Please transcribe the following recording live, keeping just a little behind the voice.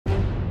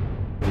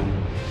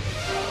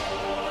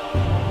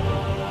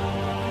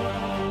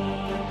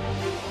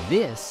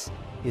This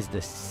is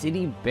the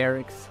City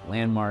Barracks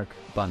Landmark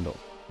bundle.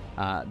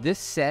 This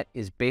set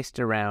is based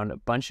around a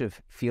bunch of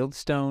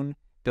fieldstone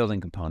building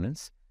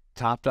components,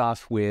 topped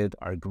off with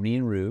our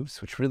green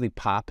roofs, which really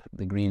pop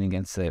the green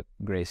against the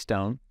gray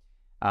stone,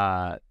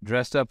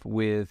 dressed up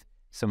with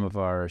some of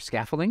our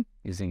scaffolding,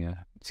 using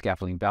a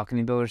scaffolding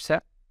balcony builder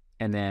set,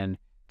 and then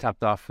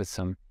topped off with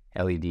some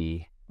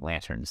LED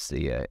lanterns,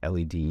 the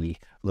LED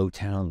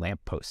Lowtown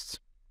lamp posts.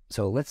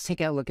 So let's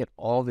take a look at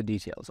all the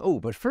details. Oh,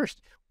 but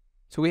first,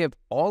 so we have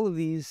all of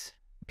these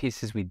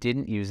pieces we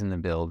didn't use in the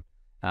build.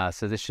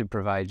 So this should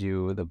provide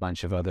you with a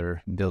bunch of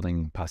other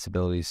building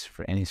possibilities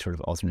for any sort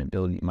of alternate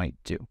build you might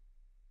do.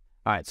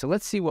 All right, so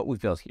let's see what we've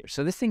built here.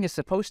 So this thing is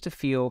supposed to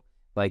feel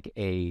like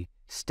a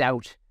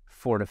stout,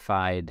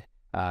 fortified,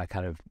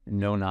 kind of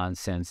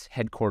no-nonsense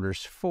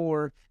headquarters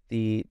for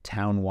the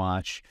town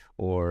watch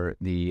or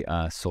the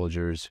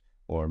soldiers,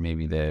 or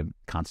maybe the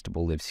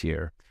constable lives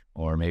here,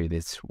 or maybe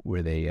that's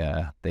where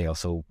they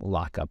also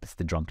lock up. It's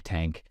the drunk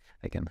tank.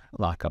 They can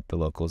lock up the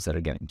locals that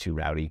are getting too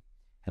rowdy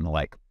and the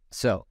like.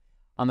 So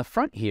on the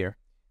front here,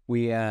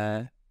 we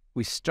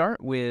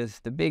start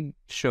with the big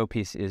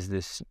showpiece is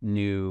this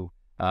new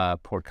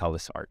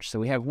portcullis arch.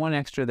 So we have one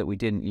extra that we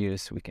didn't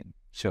use, so we can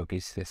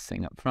showcase this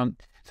thing up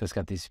front. So it's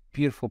got these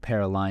beautiful pair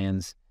of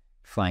lions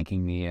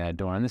flanking the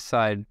door on this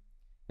side.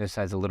 This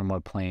side's a little more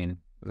plain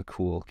with a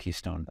cool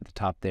keystone at the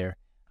top there.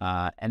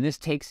 And this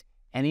takes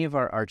any of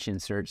our arch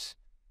inserts.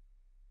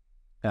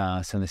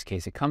 So in this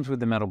case, it comes with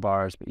the metal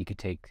bars, but you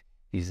could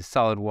use the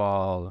solid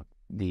wall,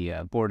 the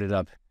boarded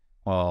up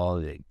wall,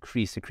 the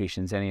crease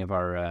accretions, any of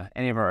our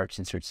arch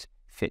inserts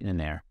fit in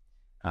there.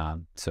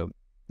 So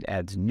it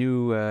adds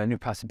new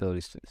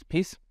possibilities to this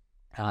piece.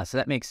 So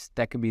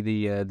that could be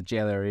the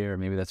jail area, or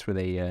maybe that's where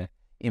they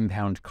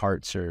impound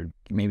carts, or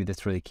maybe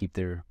that's where they keep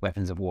their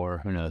weapons of war.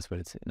 Who knows? But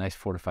it's a nice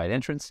fortified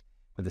entrance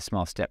with the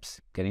small steps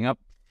getting up.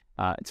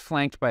 It's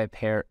flanked by a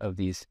pair of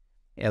these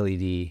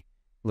Lowtown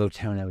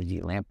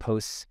LED lamp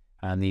posts.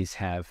 These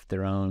have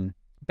their own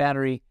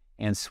battery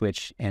and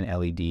switch and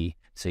LED,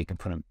 so you can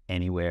put them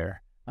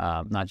anywhere,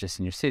 not just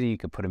in your city. You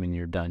could put them in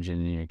your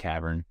dungeon, in your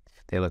cavern.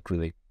 They look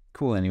really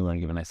cool anywhere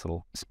and give a nice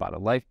little spot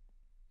of light.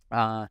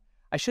 I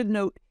should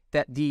note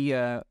that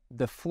the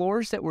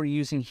floors that we're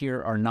using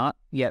here are not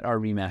yet our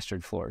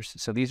remastered floors.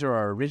 So these are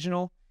our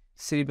original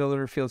City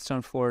Builder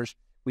Fieldstone floors.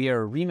 We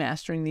are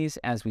remastering these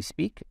as we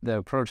speak.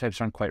 The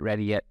prototypes aren't quite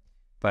ready yet,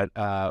 but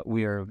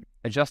we are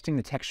adjusting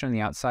the texture on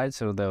the outside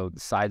so the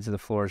sides of the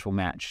floors will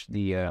match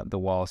the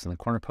walls and the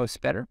corner posts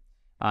better.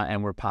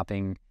 And we're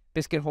popping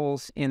biscuit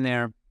holes in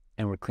there,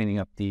 and we're cleaning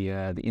up the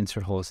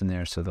insert holes in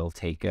there so they'll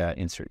take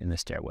insert in the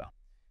stairwell.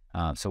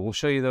 So we'll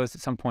show you those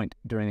at some point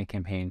during the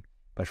campaign,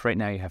 but right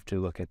now you have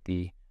to look at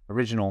the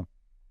original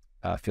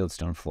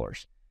fieldstone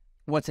floors.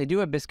 Once they do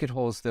have biscuit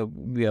holes, they'll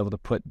be able to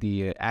put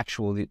the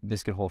actual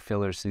biscuit hole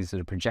fillers. These are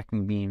the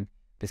projecting beam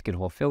biscuit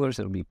hole fillers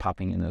that'll be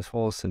popping in those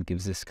holes, so it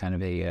gives this kind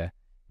of a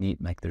neat,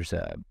 like there's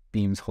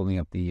beams holding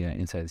up the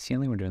inside of the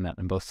ceiling. We're doing that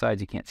on both sides.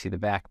 You can't see the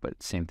back,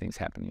 but same thing's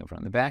happening over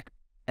on the back.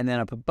 And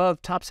then up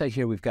above, top side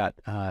here, we've got,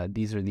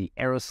 these are the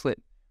arrow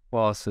slit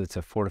walls, so it's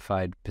a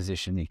fortified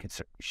position. You can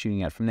start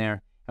shooting at from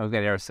there. And we've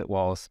got arrow slit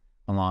walls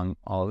along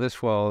all of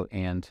this wall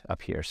and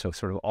up here. So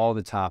sort of all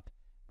the top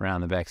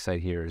around the back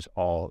side here is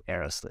all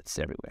arrow slits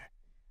everywhere.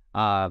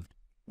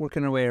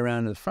 Working our way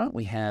around to the front,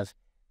 we have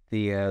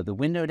the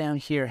window down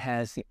here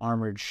has the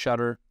armored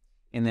shutter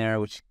in there,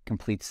 which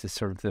completes this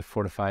sort of the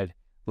fortified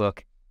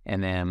look.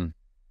 And then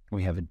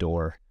we have a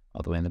door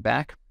all the way in the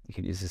back. You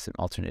could use this as an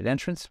alternate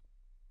entrance.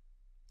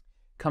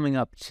 Coming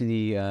up to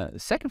the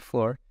second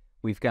floor,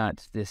 we've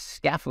got this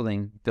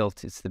scaffolding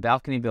built. It's the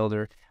balcony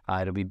builder.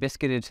 It'll be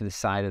biscuited to the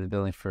side of the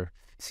building for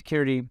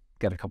security.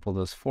 Got a couple of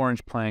those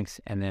 4-inch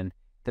planks. And then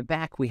the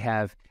back, we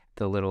have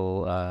the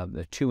little,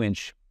 the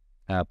 2-inch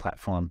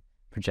platform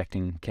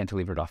projecting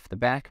cantilevered off the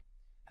back.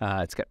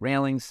 It's got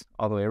railings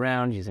all the way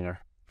around using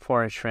our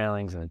 4-inch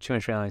railings, and the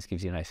 2-inch railings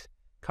gives you a nice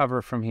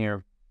cover from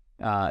here,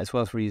 as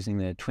well as we're using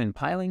the twin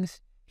pilings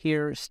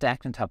here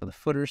stacked on top of the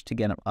footers to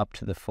get them up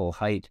to the full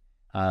height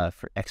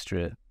for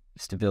extra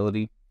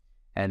stability.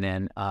 And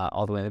then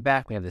all the way in the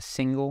back, we have the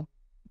single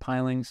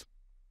pilings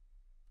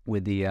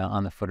with the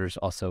on the footers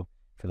also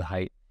for the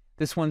height.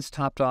 This one's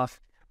topped off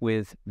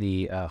with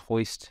the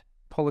hoist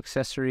pole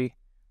accessory.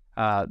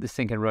 This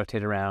thing can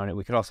rotate around, and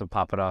we could also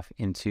pop it off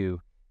into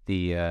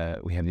the,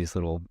 we have these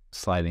little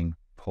sliding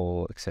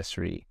pole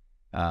accessory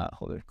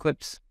holder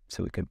clips,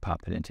 so we could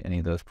pop it into any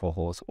of those pole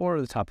holes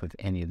or the top of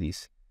any of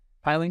these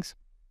pilings.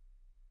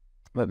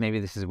 But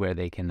maybe this is where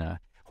they can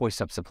hoist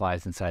up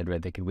supplies inside, where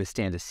they can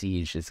withstand a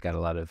siege. It's got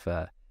a lot of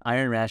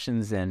iron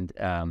rations and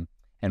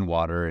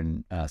water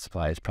and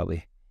supplies,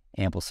 probably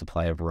ample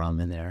supply of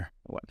rum in there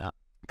or whatnot.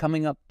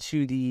 Coming up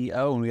to the,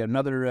 and we got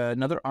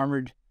another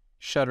armored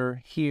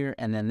shutter here,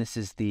 and then this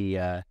is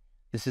the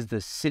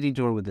city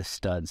door with the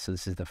studs. So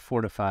this is the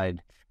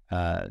fortified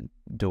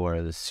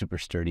door, the super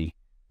sturdy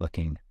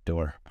looking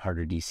door,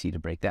 harder DC to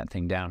break that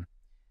thing down.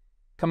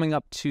 Coming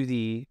up to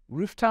the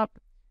rooftop,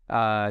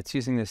 it's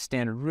using the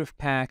standard roof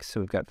pack. So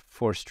we've got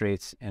 4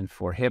 straights and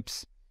 4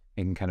 hips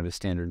making kind of a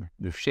standard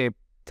roof shape,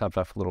 topped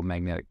off a little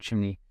magnetic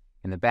chimney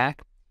in the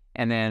back.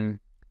 And then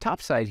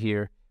top side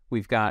here,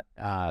 we've got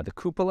the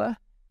cupola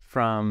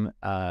from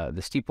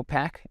the steeple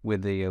pack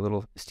with the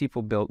little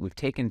steeple built. We've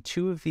taken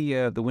two of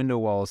the window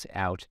walls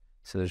out.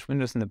 So there's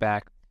windows in the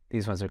back.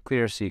 These ones are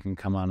clear, so you can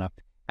come on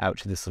up out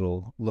to this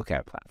little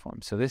lookout platform.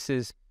 So this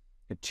is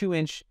a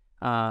 2-inch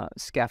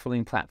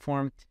scaffolding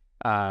platform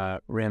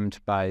rimmed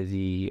by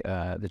the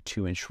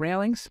 2-inch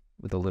railings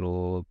with a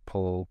little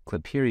pull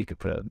clip here. You could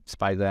put a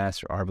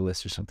spyglass or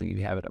arbalist or something if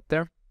you have it up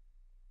there.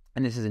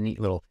 And this is a neat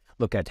little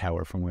lookout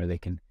tower from where they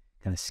can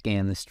kind of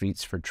scan the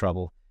streets for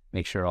trouble,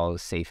 make sure all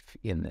is safe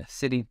in the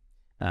city.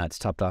 It's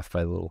topped off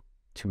by a little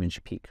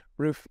 2-inch peak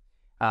roof.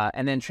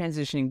 And then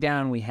transitioning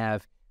down, we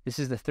have, this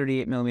is the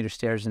 38 millimeter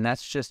stairs, and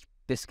that's just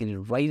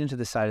biscuited right into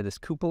the side of this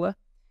cupola.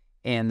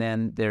 And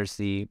then there's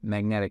the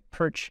magnetic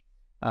perch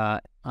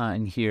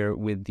on here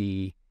with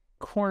the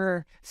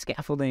corner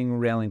scaffolding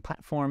railing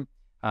platform,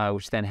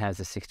 which then has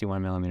the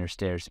 61 millimeter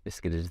stairs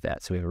biscuited to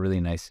that. So we have a really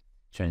nice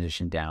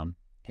transition down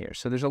here.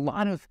 So there's a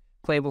lot of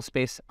playable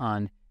space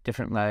on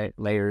different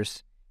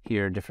layers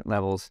here, different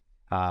levels,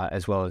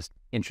 as well as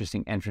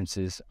interesting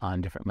entrances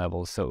on different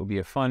levels. So it would be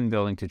a fun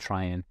building to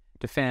try and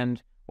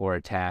defend or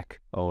attack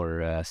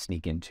or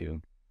sneak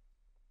into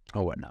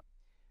or whatnot.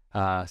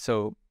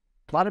 So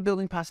a lot of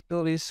building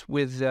possibilities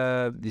with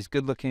these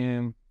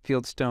good-looking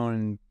fieldstone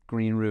and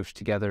green roofs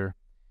together.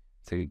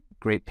 It's a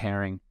great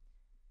pairing.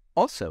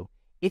 Also,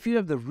 if you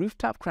have the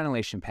rooftop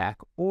crenellation pack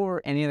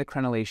or any of the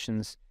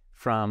crenellations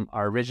from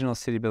our original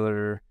City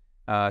Builder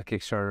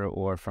Kickstarter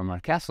or from our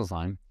Castles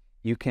line,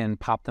 you can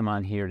pop them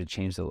on here to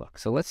change the look.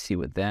 So let's see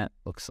what that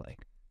looks like.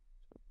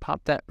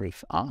 Pop that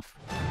roof off.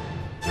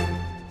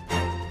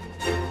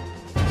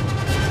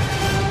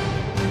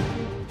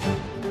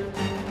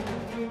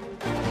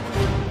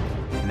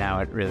 Now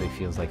it really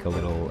feels like a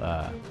little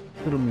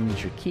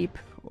miniature keep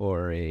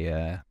or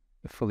a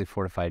fully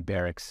fortified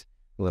barracks,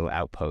 a little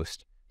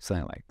outpost,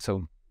 something like.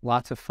 So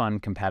lots of fun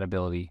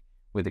compatibility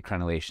with the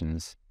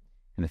crenellations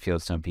and the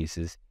fieldstone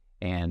pieces,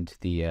 and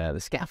the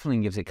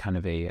scaffolding gives it kind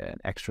of an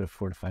extra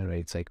fortified, right?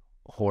 It's like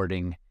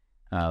hoarding,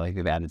 like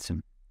they've added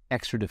some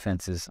extra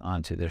defenses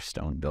onto their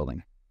stone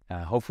building.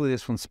 Hopefully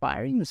this will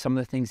inspire you with some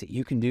of the things that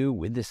you can do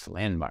with this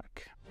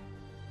landmark.